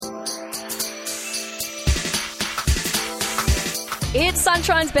It's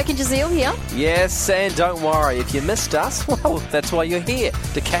Sunshine's Beck and Jazeel here. Yes, and don't worry, if you missed us, well, that's why you're here,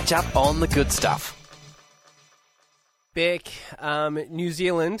 to catch up on the good stuff. Beck, New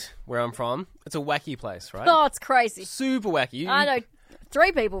Zealand, where I'm from, it's a wacky place, right? Oh, it's crazy. Super wacky. I know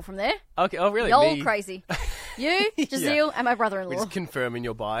 3 people from there. Okay, oh really? You're all Me? crazy. You, Jazeel, and my brother-in-law. We're just confirming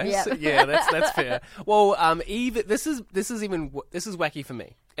your bias. Yeah. Yeah, that's fair. Well, Eve, this is wacky for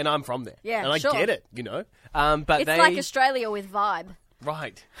me, and I'm from there. Yeah, and I sure. get it, you know. But It's like Australia with vibe.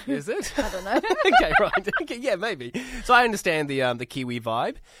 right, is it? I don't know. Okay, right. Okay, yeah, maybe. So I understand the Kiwi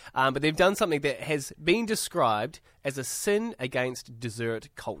vibe, but they've done something that has been described as a sin against dessert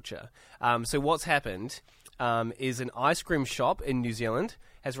culture. So what's happened is an ice cream shop in New Zealand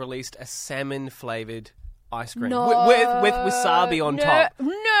has released a salmon-flavoured ice cream No. with wasabi on top.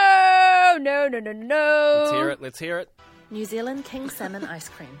 No. Let's hear it. New Zealand King Salmon Ice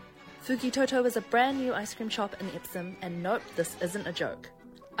Cream. Fukitoto is a brand new ice cream shop in Epsom, and nope, this isn't a joke.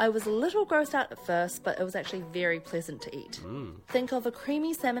 I was a little grossed out at first, but it was actually very pleasant to eat. Think of a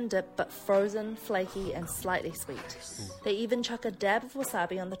creamy salmon dip, but frozen, flaky, and slightly sweet. They even chuck a dab of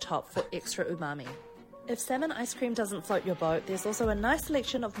wasabi on the top for extra umami. If salmon ice cream doesn't float your boat, there's also a nice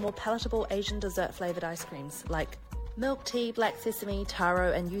selection of more palatable Asian dessert-flavoured ice creams, like milk tea, black sesame,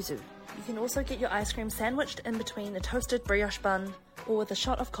 taro, and yuzu. You can also get your ice cream sandwiched in between a toasted brioche bun or with a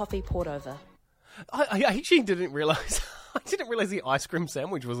shot of coffee poured over. I actually didn't realise. I didn't realise the ice cream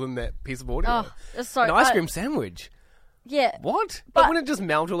sandwich was in that piece of audio. Oh, sorry. An ice cream sandwich. Yeah. What? But- But wouldn't it just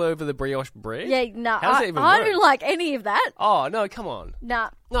melt all over the brioche bread? Yeah, no. How does that even I work? don't like any of that. Oh no! Come on. Nah.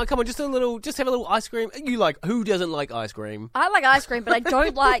 No, come on. Just have a little ice cream. Who doesn't like ice cream? I like ice cream, but I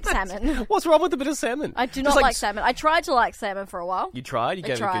don't like salmon. What's wrong with a bit of salmon? I do Just not like salmon. I tried to like salmon for a while. You tried. You I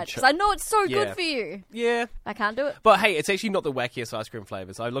gave it a tried. good Because shot. I know it's so Yeah. good for you. Yeah. I can't do it. But hey, it's actually not the wackiest ice cream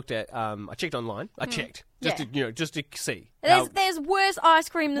flavors. I looked at. I checked online. I checked just Yeah. to just to see. how- There's worse ice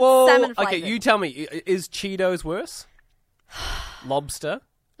cream than Well, salmon flavour. okay, you tell me. Is Cheetos worse? Lobster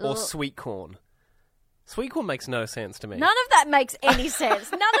or Ugh. sweet corn? Sweet corn makes no sense to me. None of that makes any sense.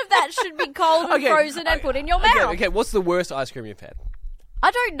 None of that should be cold and Okay, frozen and put in your okay, mouth. Okay, what's the worst ice cream you've had?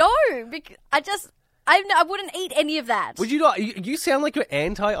 I don't know. I wouldn't eat any of that. Would you not? You sound like you're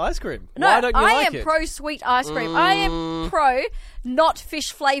anti-ice cream. No, Why don't you I like am it? pro sweet ice cream. I am pro not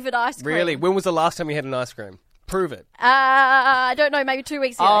fish flavoured ice cream. Really? When was the last time you had an ice cream? Prove it. I don't know, maybe 2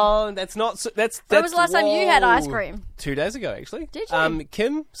 weeks ago. Oh, that's not. That's. When was the last time you had ice whoa. cream? 2 days ago, actually. Did you?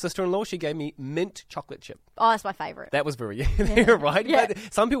 Kim, sister-in-law, she gave me mint chocolate chip. Oh, that's my favourite. That was very right. Yeah. But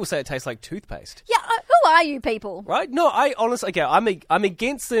some people say it tastes like toothpaste. Yeah, who are you people? Right? No, I honestly, okay, I'm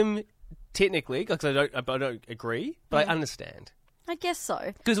against them technically because I don't agree, but I understand. I guess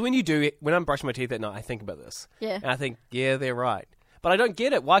so. Because when I'm brushing my teeth at night, I think about this. Yeah. And I think, yeah, they're right. But I don't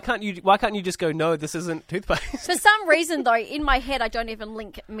get it. Why can't you just go, no, this isn't toothpaste? For some reason, though, in my head, I don't even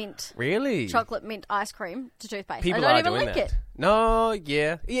link mint, Really? chocolate mint ice cream to toothpaste. People I don't are even doing link that. it. No,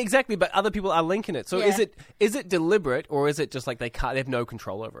 yeah, exactly. But other people are linking it. So Yeah. is it deliberate or is it just like they have no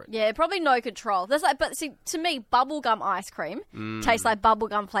control over it? Yeah, probably no control. But see, to me, bubblegum ice cream tastes like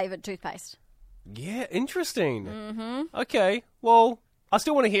bubblegum flavoured toothpaste. Yeah, interesting. Mm-hmm. Okay, well, I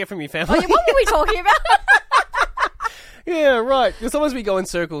still want to hear from your family. Oh, yeah, what were we talking about? Yeah, right. Because sometimes we go in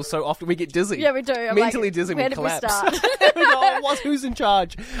circles so often we get dizzy. Yeah, we do. I'm Mentally like, dizzy, where we did we collapse. start? We go, who's in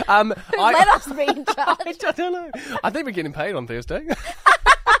charge? Let us be in charge. I don't know. I think we're getting paid on Thursday.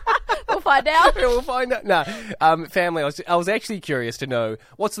 We'll find out. Yeah, we'll find out. No, family, I was actually curious to know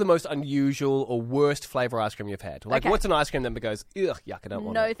what's the most unusual or worst flavour ice cream you've had? Like, Okay. what's an ice cream that goes, ugh, yuck, I don't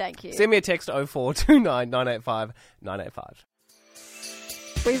want it. No, thank you. Send me a text to 0429 985 985.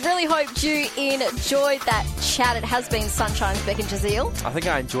 We really hoped you enjoyed that chat. It has been Sunshine's Beck and Jazeel. I think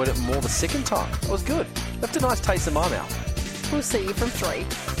I enjoyed it more the second time. It was good. Left a nice taste in my mouth. We'll see you from 3.